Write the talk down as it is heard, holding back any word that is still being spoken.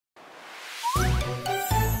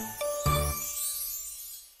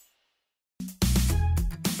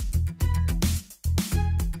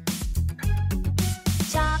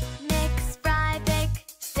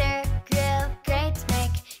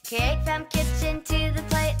kitchen to the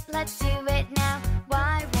plate, let's do it now.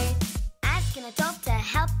 Why wait? Ask an adult to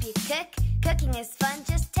help you cook. Cooking is fun,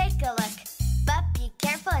 just take a look. But be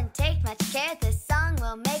careful and take much care. This song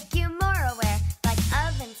will make you more aware. Like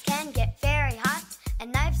ovens can get very hot,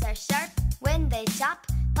 and knives are sharp when they chop.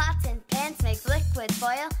 Pots and pans make liquid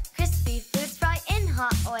boil. Crispy foods fry in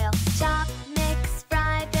hot oil. Chop, mix,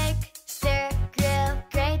 fry, bake, stir, grill,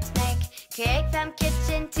 grate, make. Create from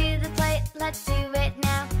kitchen to the plate, let's do it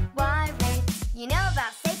now. Why wait? You know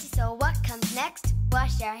about safety, so what comes next?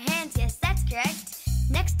 Wash your hands, yes, that's correct.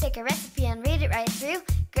 Next, take a recipe and read it right through.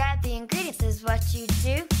 Grab the ingredients is what you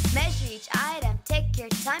do. Measure each item, take your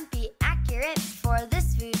time. Be accurate for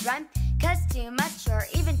this food rhyme. Cause too much or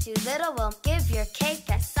even too little will give your cake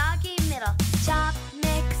a soggy middle. Chop,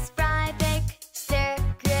 mix, fry, bake, stir,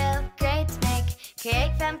 grill, grate, make.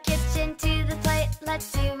 Create from kitchen to the plate,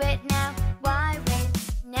 let's do it now. Why wait?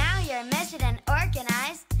 Now you're measured and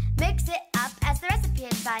organized. Mix it up as the recipe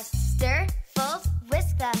advised. Stir, fold,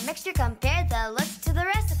 whisk the mixture. Compare the look to the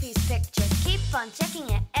recipe's picture. Keep on checking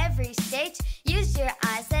at every stage. Use your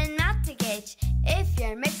eyes and mouth to gauge. If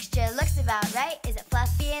your mixture looks about right, is it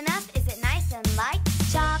fluffy enough? Is it nice and light?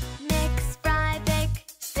 Chop, mix, fry, bake,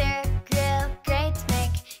 stir, grill, grate,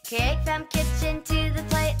 make. Create from kitchen to the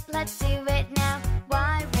plate, let's do it now.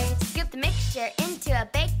 Why wait? Scoop the mixture into a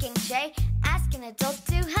baking tray. Ask an adult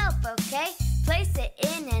to help, okay? Place it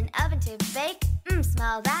in an oven to bake.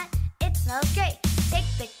 Smell that? It smells great. Take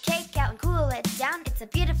the cake out and cool it down. It's a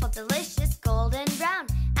beautiful, delicious golden brown.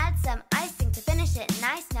 Add some icing to finish it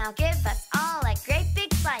nice. Now give us all a great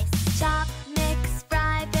big slice. Chop, mix,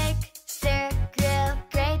 fry, bake, stir, grill,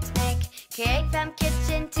 grate, make. Create from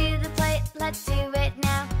kitchen to